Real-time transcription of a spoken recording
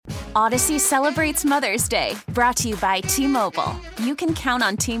Odyssey celebrates Mother's Day, brought to you by T-Mobile. You can count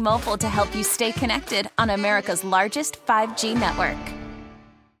on T-Mobile to help you stay connected on America's largest 5G network.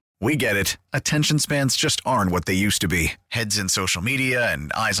 We get it. Attention spans just aren't what they used to be. Heads in social media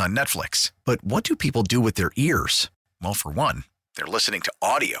and eyes on Netflix. But what do people do with their ears? Well, for one, they're listening to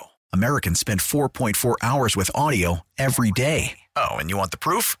audio. Americans spend 4.4 hours with audio every day. Oh, and you want the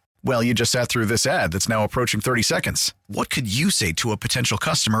proof? Well, you just sat through this ad that's now approaching 30 seconds. What could you say to a potential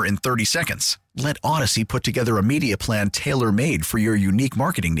customer in 30 seconds? Let Odyssey put together a media plan tailor-made for your unique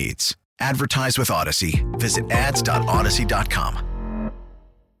marketing needs. Advertise with Odyssey. Visit ads.odyssey.com.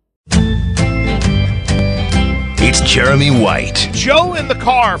 It's Jeremy White. Joe in the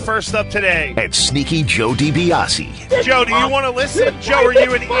car first up today. And Sneaky Joe DiBiase. Joe, do you want to listen? Joe, are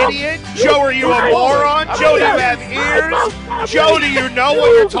you an idiot? Joe, are you a moron? Joe, do you have ears? Joe, do you know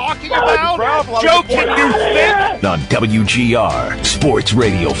what you're talking about? Joe, can you think? On WGR Sports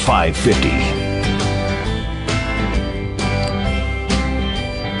Radio 550.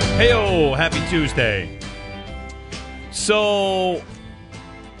 Hey-o, happy Tuesday. So,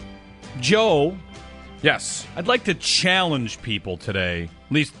 Joe, yes, I'd like to challenge people today, at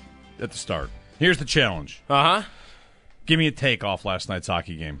least at the start. Here's the challenge. Uh-huh. Give me a take off last night's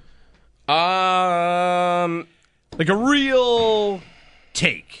hockey game. Like a real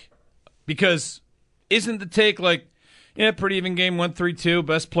take. Because isn't the take like, yeah, pretty even game, went 3-2,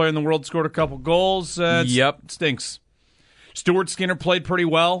 best player in the world scored a couple goals. Yep. It stinks. Stuart Skinner played pretty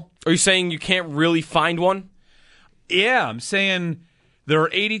well. Are you saying you can't really find one? Yeah, I'm saying there are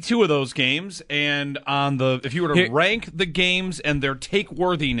 82 of those games, and if you were to rank the games and their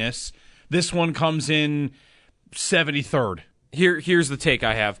take-worthiness, this one comes in 73rd. Here's the take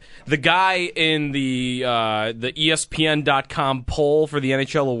I have. The guy in the ESPN.com poll for the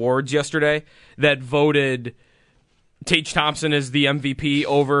NHL awards yesterday that voted Tage Thompson as the MVP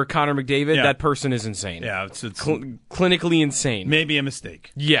over Connor McDavid, that person is insane. Yeah, it's clinically insane. Maybe a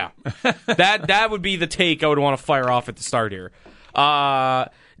mistake. Yeah. that would be the take I would want to fire off at the start here.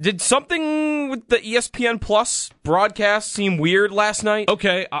 Did something with the ESPN Plus broadcast seem weird last night?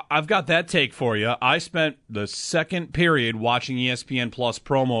 Okay, I've got that take for you. I spent the second period watching ESPN Plus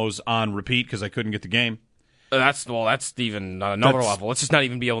promos on repeat because I couldn't get the game. That's even another level. Let's just not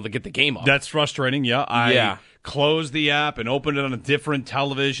even be able to get the game up. That's frustrating, yeah. I closed the app and opened it on a different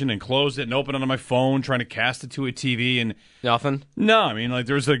television and closed it and opened it on my phone trying to cast it to a TV and nothing? No, I mean, like,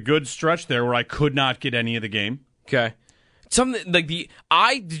 there's a good stretch there where I could not get any of the game. Okay. Something like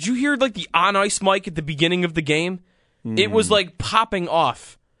did you hear like the on ice mic at the beginning of the game? It was like popping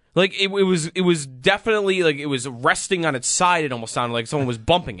off. Like it was definitely like it was resting on its side. It almost sounded like someone was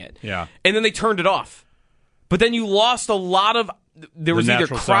bumping it. Yeah. And then they turned it off. But then you lost a lot of. There was either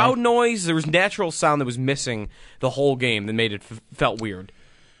crowd noise, there was natural sound that was missing the whole game that made it felt weird.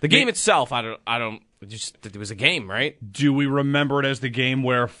 The game itself, I don't. It was a game, right? Do we remember it as the game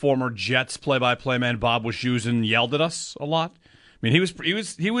where former Jets play-by-play man Bob Wischusen yelled at us a lot? I mean, he was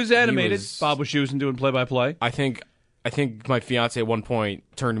animated. Bob Wischusen doing play-by-play. I think my fiance at one point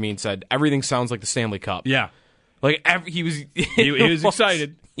turned to me and said, "Everything sounds like the Stanley Cup." Yeah, like he was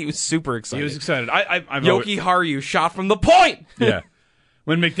excited. He was super excited. He was excited. Yoki Haru shot from the point. Yeah,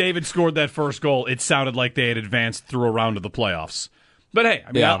 when McDavid scored that first goal, it sounded like they had advanced through a round of the playoffs. But hey,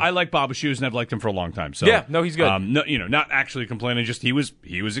 I mean, I like Bob Wischusen. I've liked him for a long time. So yeah, no, he's good. Not actually complaining. Just he was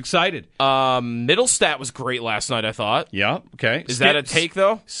excited. Middlestat was great last night, I thought. Yeah. Okay. Is that a take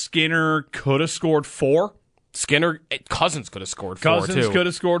though? Skinner could have scored 4. Cousins could have scored 4 too. Cousins could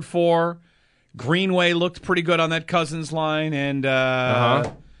have scored 4. Greenway looked pretty good on that Cousins line, and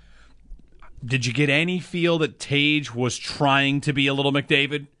did you get any feel that Tage was trying to be a little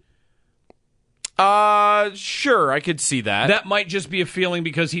McDavid? Sure, I could see that. That might just be a feeling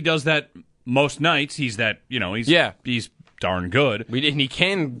because he does that most nights. He's darn good. And he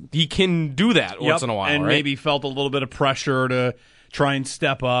can do that once in a while, and right? maybe felt a little bit of pressure to try and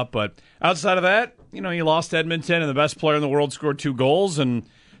step up. But outside of that, you lost Edmonton, and the best player in the world scored 2 goals and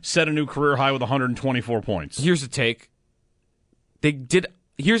set a new career high with 124 points. Here's the take.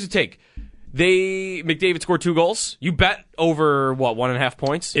 McDavid scored 2 goals. You bet over, 1.5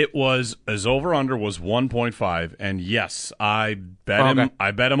 points? It was, his over-under was 1.5, and yes, I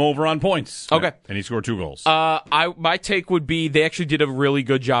bet him over on points. Okay. And he scored 2 goals. My take would be they actually did a really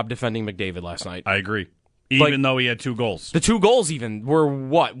good job defending McDavid last night. I agree. Even though he had 2 goals. The 2 goals even were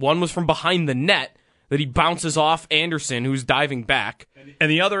what? One was from behind the net that he bounces off Anderson, who's diving back. And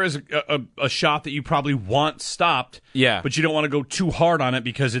the other is a shot that you probably want stopped. Yeah. But you don't want to go too hard on it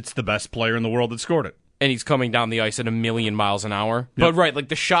because it's the best player in the world that scored it. And he's coming down the ice at 1,000,000 miles an hour. Yep. But right, like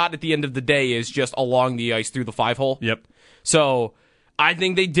the shot at the end of the day is just along the ice through the 5-hole. Yep. So I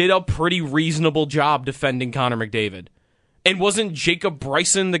think they did a pretty reasonable job defending Connor McDavid. And wasn't Jacob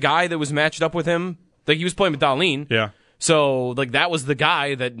Bryson the guy that was matched up with him? Like, he was playing with Dahlin. Yeah. So, like, that was the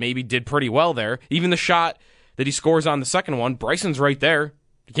guy that maybe did pretty well there. Even the shot that he scores on the second one, Bryson's right there.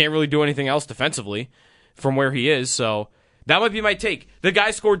 He can't really do anything else defensively from where he is. So, that might be my take. The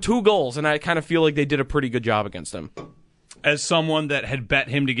guy scored 2 goals, and I kind of feel like they did a pretty good job against him. As someone that had bet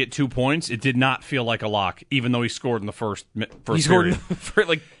him to get 2 points, it did not feel like a lock, even though he scored in the first He scored for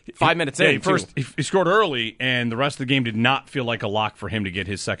like 5 minutes in. He scored early, and the rest of the game did not feel like a lock for him to get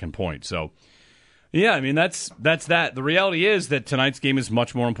his second point. So, yeah, I mean, that's that. The reality is that tonight's game is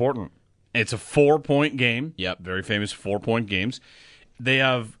much more important. It's a 4-point game. Yep. Very famous 4-point games. They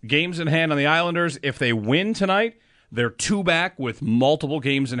have games in hand on the Islanders. If they win tonight, they're 2 back with multiple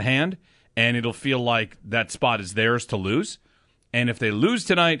games in hand, and it'll feel like that spot is theirs to lose. And if they lose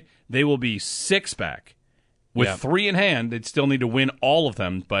tonight, they will be 6 back. With 3 in hand, they'd still need to win all of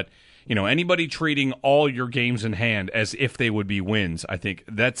them. But, you know, anybody treating all your games in hand as if they would be wins, I think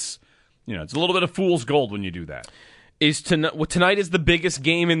that's, you know, it's a little bit of fool's gold when you do that. Tonight is the biggest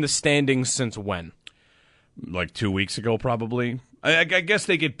game in the standings since when? Like 2 weeks ago, probably. I guess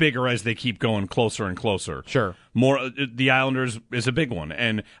they get bigger as they keep going closer and closer. Sure. More, the Islanders is a big one.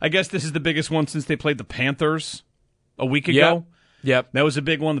 And I guess this is the biggest one since they played the Panthers a week ago. Yep. That was a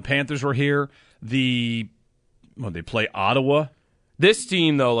big one. The Panthers were here. They play Ottawa. This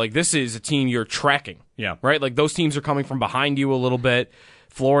team, though, like, this is a team you're tracking. Yeah. Right? Like, those teams are coming from behind you a little bit.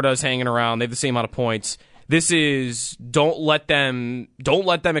 Florida's hanging around. They have the same amount of points. This is don't let them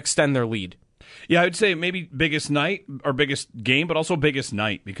extend their lead. Yeah, I would say maybe biggest night or biggest game, but also biggest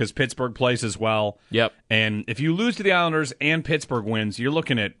night because Pittsburgh plays as well. Yep. And if you lose to the Islanders and Pittsburgh wins, you're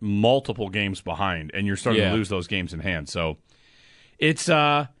looking at multiple games behind, and you're starting to lose those games in hand. So it's,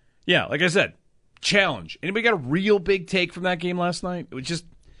 like I said, challenge. Anybody got a real big take from that game last night?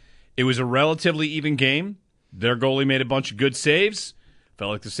 It was a relatively even game. Their goalie made a bunch of good saves.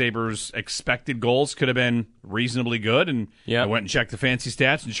 Felt like the Sabres' expected goals could have been reasonably good, and I went and checked the fancy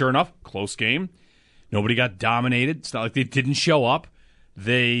stats, and sure enough, close game. Nobody got dominated. It's not like they didn't show up.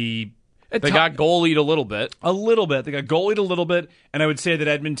 They got goalied a little bit. A little bit. They got goalied a little bit, and I would say that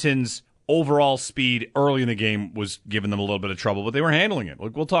Edmonton's overall speed early in the game was giving them a little bit of trouble, but they were handling it.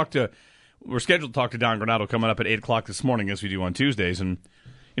 We're scheduled to talk to Don Granato coming up at 8 o'clock this morning, as we do on Tuesdays, and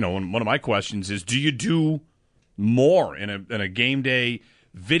one of my questions is, do you do more in a game day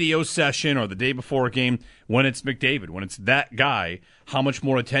video session or the day before a game when it's McDavid, when it's that guy? How much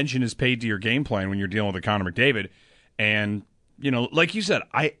more attention is paid to your game plan when you're dealing with a Connor McDavid? And like you said,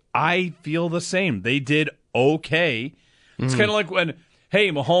 I feel the same. They did okay. It's kind of like when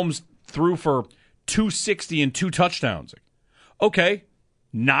Mahomes threw for 260 and 2 touchdowns. Okay,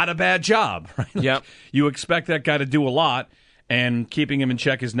 not a bad job, right? Yep. You expect that guy to do a lot, and keeping him in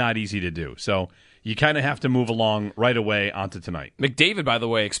check is not easy to do. So you kind of have to move along right away onto tonight. McDavid, by the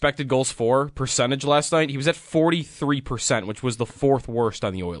way, expected goals for percentage last night, he was at 43%, which was the 4th worst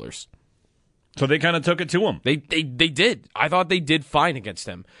on the Oilers. So they kind of took it to him. They did. I thought they did fine against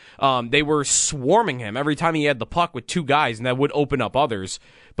him. They were swarming him every time he had the puck with 2 guys, and that would open up others.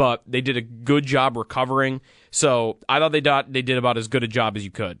 But they did a good job recovering. So I thought they did about as good a job as you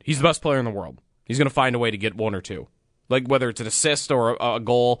could. He's the best player in the world. He's going to find a way to get 1 or 2. Like whether it's an assist or a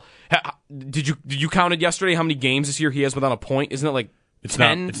goal. Did you count it yesterday? How many games this year he has without a point? Isn't it like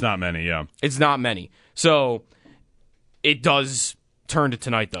 10? It's not many. Yeah, it's not many. So it does turn to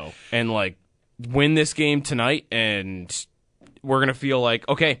tonight though, and like win this game tonight, and we're gonna feel like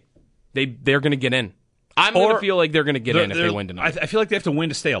okay, they're gonna get in. I'm gonna feel like they're gonna get in if they win tonight. I feel like they have to win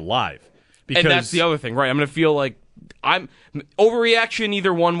to stay alive. And that's the other thing, right? I'm gonna feel like I'm overreaction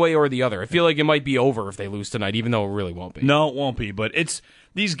either one way or the other. I feel like it might be over if they lose tonight, even though it really won't be. No, it won't be. But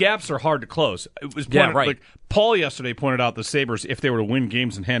these gaps are hard to close. It was right. Like Paul yesterday pointed out the Sabres, if they were to win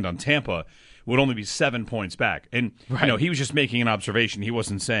games in hand on Tampa, would only be 7 points back. And he was just making an observation. He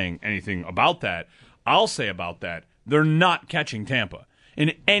wasn't saying anything about that. I'll say about that, they're not catching Tampa.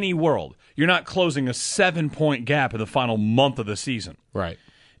 In any world, you're not closing a 7-point gap in the final month of the season. Right.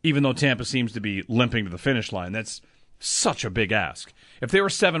 Even though Tampa seems to be limping to the finish line. That's such a big ask. If they were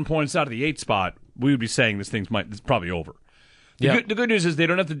 7 points out of the 8th spot, we would be saying it's probably over. The good news is they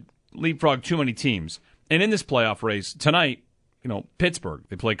don't have to leapfrog too many teams. And in this playoff race, tonight, Pittsburgh,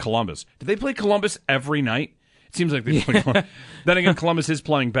 they play Columbus. Do they play Columbus every night? It seems like they play Columbus. Then again, Columbus is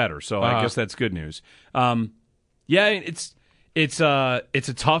playing better, so I guess that's good news. It's a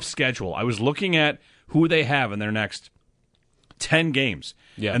tough schedule. I was looking at who they have in their next 10 games.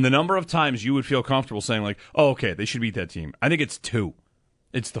 Yeah. And the number of times you would feel comfortable saying, like, oh, okay, they should beat that team. I think it's 2.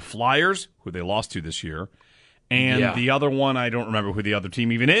 It's the Flyers, who they lost to this year, And the other one, I don't remember who the other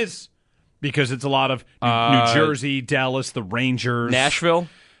team even is, because it's a lot of New Jersey, Dallas, the Rangers. Nashville?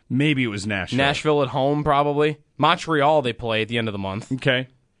 Maybe it was Nashville. Nashville at home, probably. Montreal, they play at the end of the month. Okay.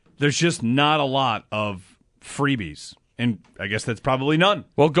 There's just not a lot of freebies, and I guess that's probably none.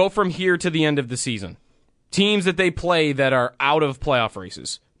 Well, go from here to the end of the season. Teams that they play that are out of playoff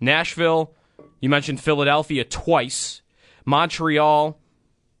races. Nashville, you mentioned Philadelphia twice. Montreal,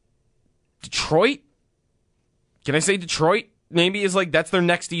 Detroit? Can I say Detroit? Maybe is like that's their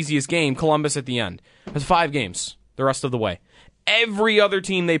next easiest game. Columbus at the end. That's 5 games the rest of the way. Every other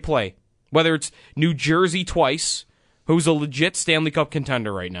team they play, whether it's New Jersey twice, who's a legit Stanley Cup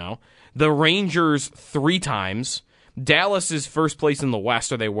contender right now, the Rangers 3 times, Dallas is first place in the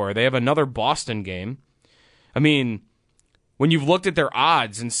West, or they were. They have another Boston game. I mean, when you've looked at their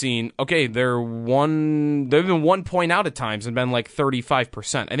odds and seen, okay, they've been 1 point out at times and been like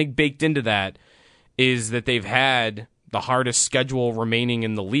 35%. I think baked into that is that they've had the hardest schedule remaining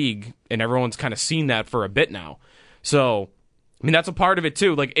in the league, and everyone's kind of seen that for a bit now. So, I mean, that's a part of it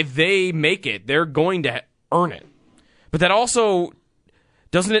too. Like, if they make it, they're going to earn it. But that also,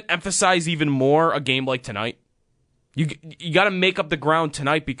 doesn't it emphasize even more a game like tonight? You got to make up the ground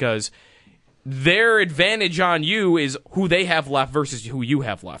tonight, because their advantage on you is who they have left versus who you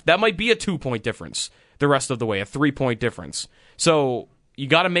have left. That might be a 2-point difference the rest of the way, a 3-point difference. So you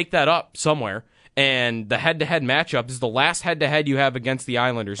got to make that up somewhere. And the head-to-head matchup is the last head-to-head you have against the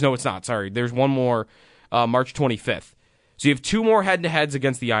Islanders. No, it's not. Sorry. There's one more March 25th. So you have 2 more head-to-heads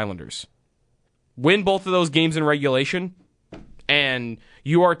against the Islanders. Win both of those games in regulation, and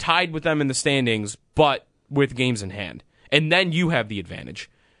you are tied with them in the standings, but with games in hand. And then you have the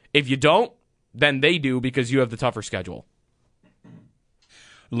advantage. If you don't, then they do, because you have the tougher schedule.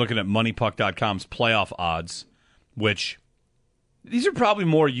 Looking at MoneyPuck.com's playoff odds, which these are probably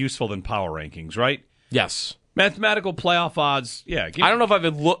more useful than power rankings, right? Yes. Mathematical playoff odds, yeah. I don't know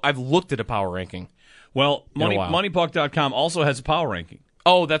if I've looked at a power ranking. Well, MoneyPuck.com also has a power ranking.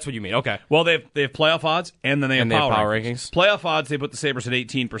 Oh, that's what you mean. Okay. Well, they have playoff odds, and then they have power rankings. Playoff odds, they put the Sabres at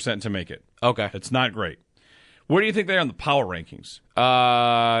 18% to make it. Okay. It's not great. Where do you think they are on the power rankings?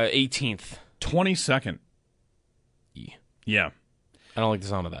 18th. 22nd. Yeah. I don't like the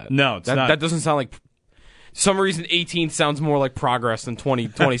sound of that. No, it's not. That doesn't sound like... some reason 18th sounds more like progress than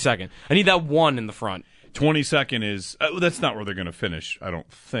 22nd. I need that 1 in the front. 22nd is... that's not where they're going to finish, I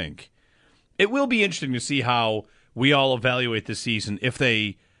don't think. It will be interesting to see how we all evaluate this season if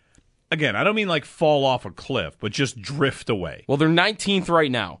they... Again, I don't mean like fall off a cliff, but just drift away. Well, they're 19th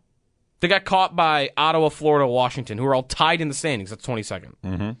right now. They got caught by Ottawa, Florida, Washington, who are all tied in the standings. That's 22nd.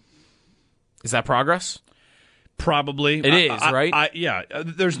 Mm-hmm. Is that progress? Probably. It is, right? Yeah.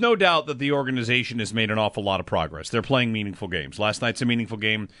 There's no doubt that the organization has made an awful lot of progress. They're playing meaningful games. Last night's a meaningful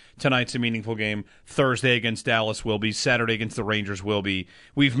game. Tonight's a meaningful game. Thursday against Dallas will be. Saturday against the Rangers will be.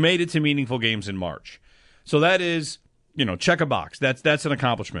 We've made it to meaningful games in March. So that is, check a box. That's an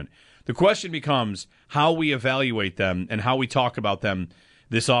accomplishment. The question becomes how we evaluate them and how we talk about them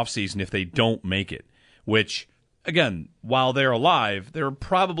this offseason if they don't make it, which, again, while they're alive, they're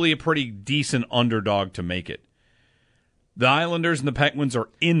probably a pretty decent underdog to make it. The Islanders and the Penguins are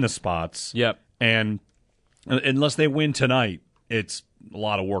in the spots. Yep. And unless they win tonight, it's a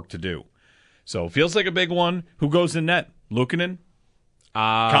lot of work to do. So it feels like a big one. Who goes in net? Luukkonen?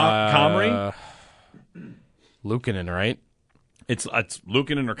 Comrie? Luukkonen, right? It's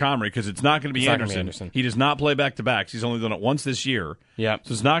Luukkonen or Comrie, because it's not going to be Anderson. He does not play back-to-backs. He's only done it once this year. Yeah.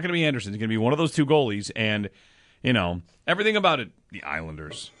 So it's not going to be Anderson. It's going to be one of those 2 goalies. And, everything about it, the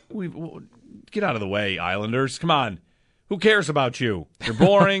Islanders. Get out of the way, Islanders. Come on. Who cares about you? You're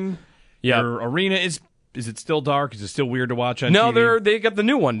boring. Your arena is it still dark? Is it still weird to watch on TV? No, they got the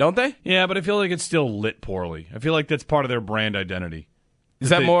new one, don't they? Yeah, but I feel like it's still lit poorly. I feel like that's part of their brand identity. Is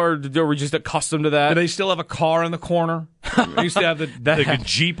that more, are we just accustomed to that? Do they still have a car in the corner? They used to have the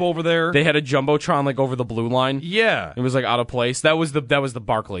Jeep over there. They had a Jumbotron like over the blue line. Yeah. It was like out of place. That was the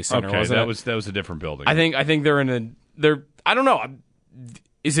Barclays Center, wasn't it? That was a different building. I think they're I don't know.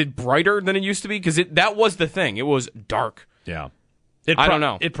 Is it brighter than it used to be? Because that was the thing. It was dark. Yeah. I don't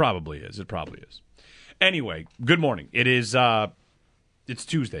know. It probably is. Anyway, good morning. It is it's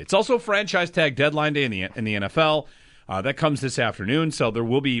Tuesday. It's also franchise tag deadline day in the NFL. That comes this afternoon, so there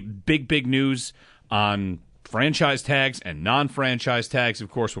will be big news on franchise tags and non-franchise tags. Of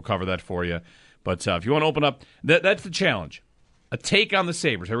course, we'll cover that for you. But if you want to open up, that's the challenge. A take on the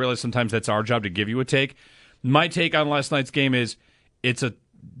Sabres. I realize sometimes that's our job to give you a take. My take on last night's game is it's a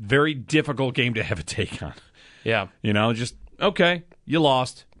very difficult game to have a take on. Yeah. Just, okay, you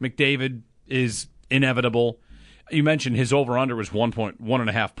lost. McDavid is inevitable. You mentioned his over-under was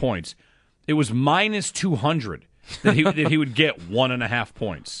 1.5 points. It was minus 200 that he would get 1.5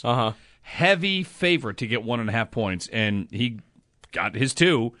 points. Uh-huh. Heavy favorite to get 1.5 points, and he got his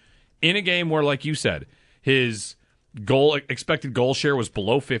 2 in a game where, like you said, his expected goal share was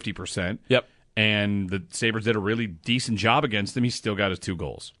below 50%. Yep. And the Sabres did a really decent job against him. He still got his 2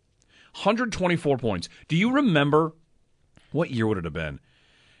 goals. 124 points. Do you remember what year would it have been?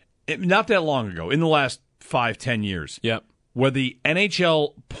 Not that long ago, in the last 5-10 years. Yep. Where the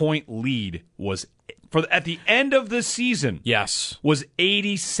NHL point lead was at the end of the season. Yes. Was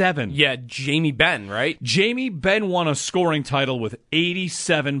 87. Yeah, Jamie Benn, right? Jamie Benn won a scoring title with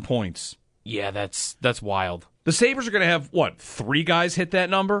 87 points. Yeah, that's wild. The Sabres are going to have, 3 guys hit that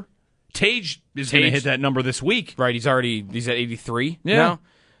number? Tage is going to hit that number this week. Right, he's at 83 Yeah. now.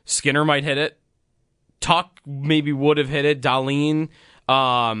 Skinner might hit it. Tuck maybe would have hit it. Dahlin.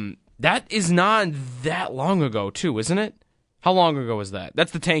 That is not that long ago, too, isn't it? How long ago was that?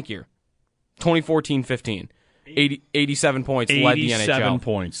 That's the tank year. 2014-15. 87 points, led the NHL. 87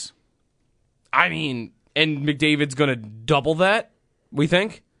 points. I mean, and McDavid's going to double that, we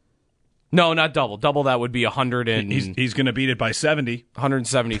think? No, not double. Double that would be 100 and... He's going to beat it by 70.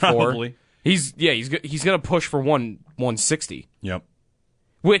 174. Probably. He's going to push for 160. Yep.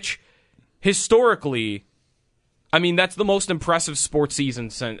 Which, historically, I mean, that's the most impressive sports season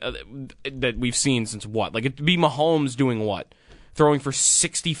that we've seen since what? Like, it'd be Mahomes doing what? Throwing for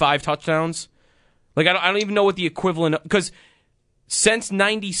 65 touchdowns? Like, I don't even know what the equivalent... Because since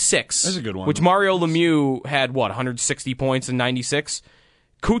 96... That's a good one. Which Mario Lemieux had, 160 points in 96?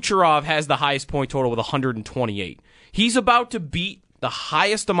 Kucherov has the highest point total with 128. He's about to beat the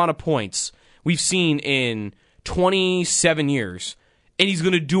highest amount of points we've seen in 27 years, and he's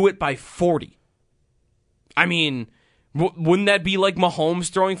going to do it by 40. I mean, wouldn't that be like Mahomes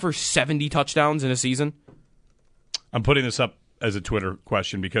throwing for 70 touchdowns in a season? I'm putting this up as a Twitter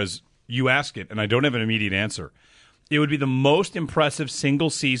question because you ask it, and I don't have an immediate answer. It would be the most impressive single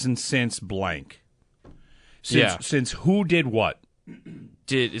season since blank. Since who did what?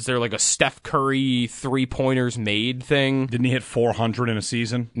 Is there like a Steph Curry 3-pointers made thing? Didn't he hit 400 in a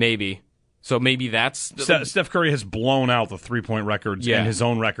season? Maybe. So maybe that's... Steph Curry has blown out the 3-point records and his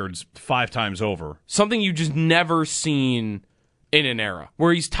own records 5 times over. Something you've just never seen in an era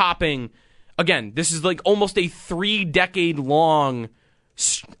where he's topping... Again, this is like almost a 3-decade-long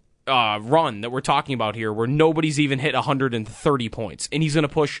run that we're talking about here where nobody's even hit 130 points, and he's going to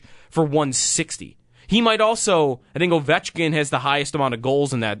push for 160. He might also, I think Ovechkin has the highest amount of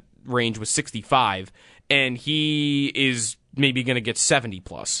goals in that range with 65, and he is maybe going to get 70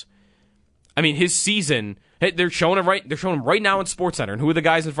 plus. I mean, his season, they're showing him right now in SportsCenter. And who are the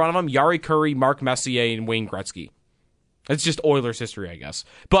guys in front of him? Jari Kurri, Mark Messier, and Wayne Gretzky. It's just Oilers history, I guess.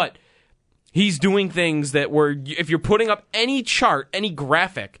 But he's doing things that where if you're putting up any chart, any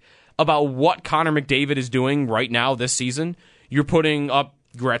graphic about what Connor McDavid is doing right now this season, you're putting up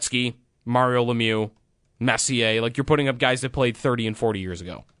Gretzky, Mario Lemieux, Messier, like you're putting up guys that played 30 and 40 years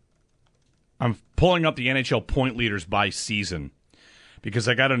ago. I'm pulling up the NHL point leaders by season because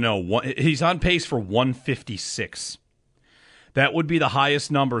I got to know. He's on pace for 156. That would be the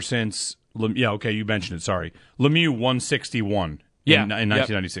highest number since, you mentioned it, sorry. Lemieux, 161 in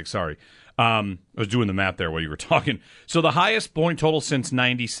 1996, sorry. I was doing the math there while you were talking. So the highest point total since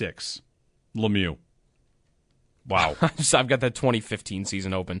 96, Lemieux. Wow. I've got that 2015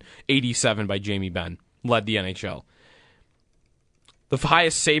 season open. 87 by Jamie Benn. Led the NHL. The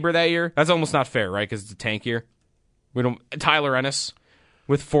highest Sabre that year, that's almost not fair, right? Because it's a tank year. Tyler Ennis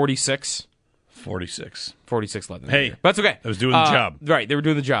with 46. 46 led the year. But that's okay. That was doing the job. Right, they were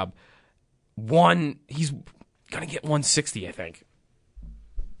doing the job. He's going to get 160, I think.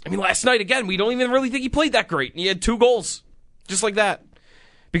 I mean, last night, again, we don't even really think he played that great. He had 2 goals, just like that.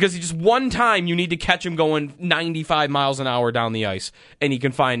 Because he just one time you need to catch him going 95 miles an hour down the ice, and he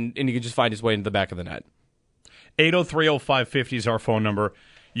can just find his way into the back of the net. 803-0550 is our phone number.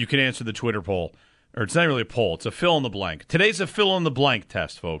 You can answer the Twitter poll. Or it's not really a poll, it's a fill in the blank. Today's a fill in the blank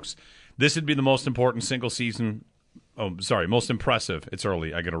test, folks. This would be the most important single season. Oh, sorry, most impressive. It's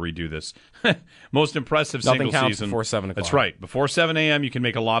early. I got to redo this. Most impressive Nothing single counts season before 7 o'clock. That's right. Before 7 a.m., you can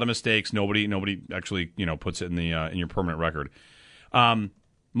make a lot of mistakes. Nobody actually puts it in in your permanent record.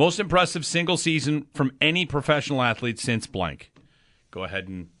 Most impressive single season from any professional athlete since blank. Go ahead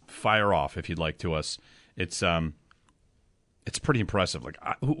and fire off if you'd like to us. It's pretty impressive. Like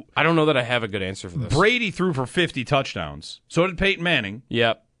I don't know that I have a good answer for this. Brady threw for 50 touchdowns. So did Peyton Manning.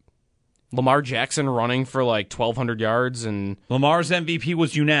 Yep. Lamar Jackson running for like 1,200 yards. And Lamar's MVP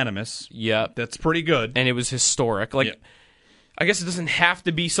was unanimous. Yep. That's pretty good. And it was historic. Like, yep. I guess it doesn't have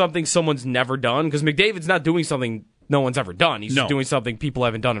to be something someone's never done, because McDavid's not doing something no one's ever done. He's No. doing something people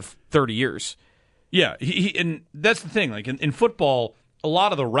haven't done in 30 years. Yeah, and that's the thing. Like in football, a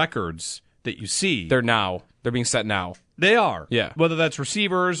lot of the records that you see, They're being set now. they are. Yeah. Whether that's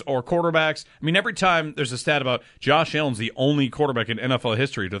receivers or quarterbacks. I mean, every time there's a stat about Josh Allen's the only quarterback in NFL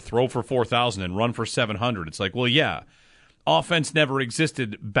history to throw for 4,000 and run for 700. It's like, well, yeah, offense never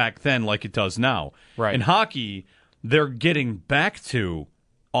existed back then like it does now. Right. In hockey, they're getting back to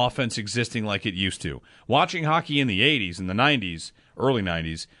offense existing like it used to. Watching hockey in the 80s and the 90s, early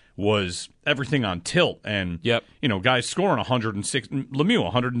 90s, was everything on tilt. And, Yep. Guys scoring 106, Lemieux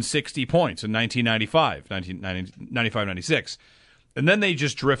 160 points in 1995-96. And then they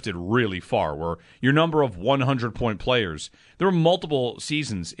just drifted really far, where your number of 100-point players, there were multiple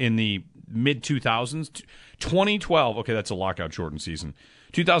seasons in the mid-2000s. 2012, okay, that's a lockout shortened season.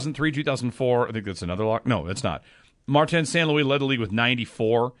 2003, 2004, I think that's another lock. No, that's not. Martin St. Louis led the league with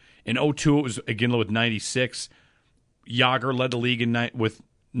 94. In 2002, it was Iginla with 96. Yager led the league with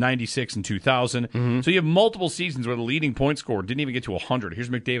 96 and 2000. So you have multiple seasons where the leading point scorer didn't even get to 100. Here's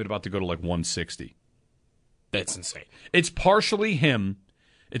McDavid about to go to like 160. That's insane. It's partially him.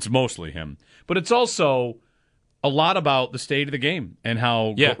 It's mostly him. But it's also a lot about the state of the game and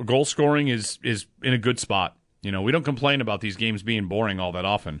how goal scoring is in a good spot. We don't complain about these games being boring all that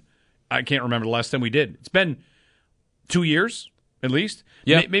often. I can't remember the last time we did. It's been 2 years, at least.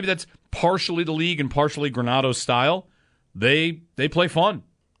 Yeah. Maybe that's partially the league and partially Granado's style. They play fun.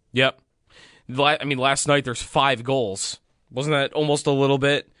 Yep. I mean, last night there's 5 goals. Wasn't that almost a little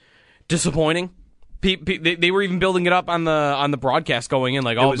bit disappointing? They were even building it up on the broadcast going in,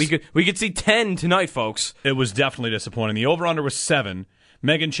 like, we could see 10 tonight, folks. It was definitely disappointing. The over-under was 7.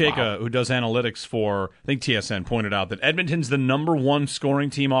 Megan Chayka, who does analytics for, I think, TSN, pointed out that Edmonton's the number 1 scoring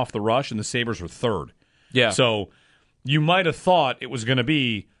team off the rush, and the Sabres were 3rd. Yeah. So you might have thought it was going to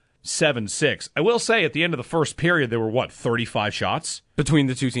be 7-6. I will say, at the end of the first period, there were, 35 shots? Between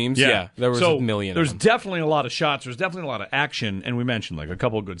the two teams? Yeah. There was a million There's of them. definitely a lot of shots. There's definitely a lot of action, and we mentioned, a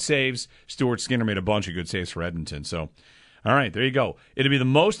couple of good saves. Stuart Skinner made a bunch of good saves for Edmonton. So, all right, there you go. It'll be the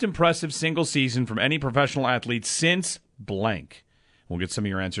most impressive single season from any professional athlete since blank. We'll get some of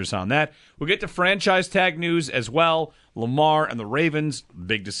your answers on that. We'll get to franchise tag news as well. Lamar and the Ravens,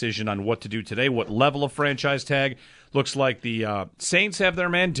 big decision on what to do today, what level of franchise tag. Looks like the Saints have their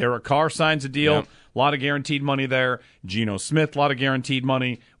man. Derek Carr signs a deal. Yep. A lot of guaranteed money there. Geno Smith, a lot of guaranteed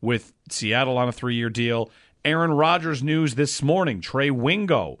money with Seattle on a 3-year deal. Aaron Rodgers news this morning. Trey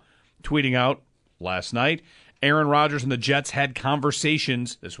Wingo tweeting out last night. Aaron Rodgers and the Jets had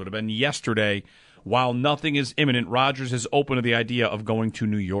conversations. This would have been yesterday. While nothing is imminent, Rodgers is open to the idea of going to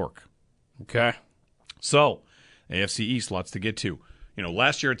New York. Okay. So, AFC East, lots to get to.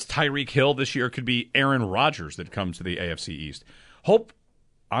 Last year it's Tyreek Hill. This year it could be Aaron Rodgers that comes to the AFC East.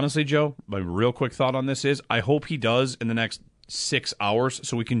 Honestly, Joe, my real quick thought on this is I hope he does in the next 6 hours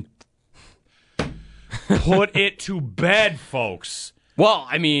so we can put it to bed, folks. Well,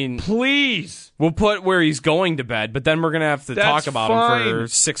 I mean, Please. we'll put where he's going to bed, but then we're going to have to talk about him for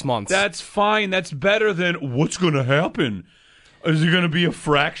 6 months. That's fine. That's better than what's going to happen. Is there going to be a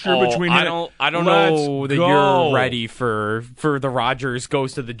fracture between I him? don't Let's know that go. you're ready for the Rodgers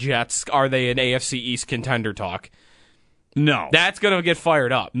goes to the Jets. Are they an AFC East contender talk? No. That's going to get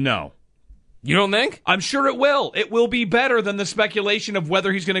fired up. No. You don't think? I'm sure it will. It will be better than the speculation of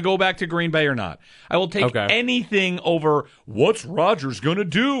whether he's going to go back to Green Bay or not. I will take anything over what's Rodgers going to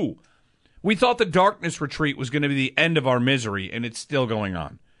do. We thought the darkness retreat was going to be the end of our misery, and it's still going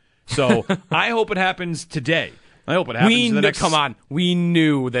on. So I hope it happens today. I hope it happens in the next... Come on. We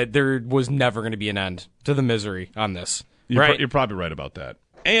knew that there was never going to be an end to the misery on this. You're probably right about that.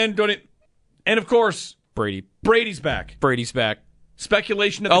 And of course, Brady's back. Brady's back.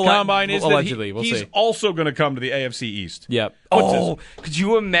 Speculation at the Combine is allegedly, that he's also going to come to the AFC East. Yep. Could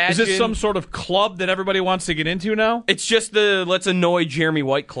you imagine? Is this some sort of club that everybody wants to get into now? It's just the let's annoy Jeremy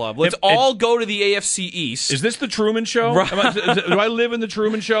White club. Let's all go to the AFC East. Is this the Truman Show? Do I live in the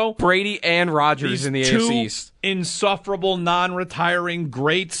Truman Show? Brady and Rodgers in the AFC East. Insufferable, non-retiring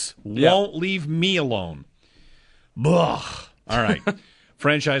greats won't leave me alone. Blah. All right.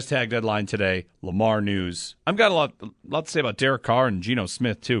 Franchise tag deadline today. Lamar news. I've got a lot to say about Derek Carr and Geno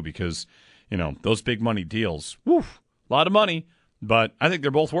Smith, too, because, those big money deals, a lot of money, but I think they're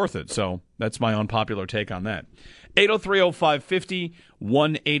both worth it. So that's my unpopular take on that. 803-0550,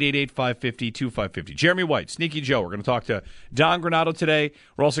 1-888-550-2550. Jeremy White, Sneaky Joe. We're going to talk to Don Granado today.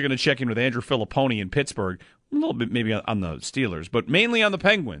 We're also going to check in with Andrew Filipponi in Pittsburgh, a little bit maybe on the Steelers, but mainly on the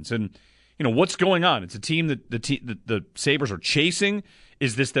Penguins. And, what's going on? It's a team that the Sabres are chasing.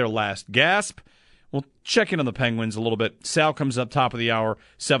 Is this their last gasp? We'll check in on the Penguins a little bit. Sal comes up top of the hour,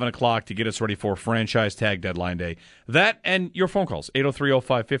 7 o'clock, to get us ready for franchise tag deadline day. That and your phone calls,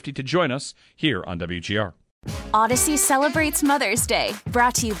 803-0550, to join us here on WGR. Odyssey celebrates Mother's Day,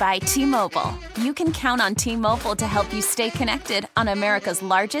 brought to you by T-Mobile. You can count on T-Mobile to help you stay connected on America's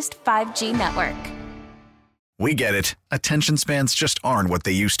largest 5G network. We get it. Attention spans just aren't what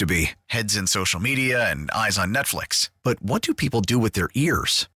they used to be. Heads in social media and eyes on Netflix. But what do people do with their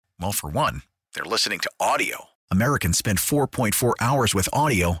ears? Well, for one, they're listening to audio. Americans spend 4.4 hours with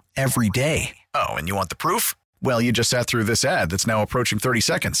audio every day. Oh, and you want the proof? Well, you just sat through this ad that's now approaching 30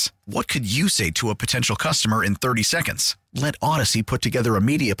 seconds. What could you say to a potential customer in 30 seconds? Let Odyssey put together a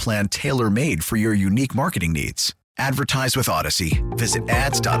media plan tailor-made for your unique marketing needs. Advertise with Odyssey. Visit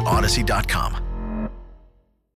ads.odyssey.com.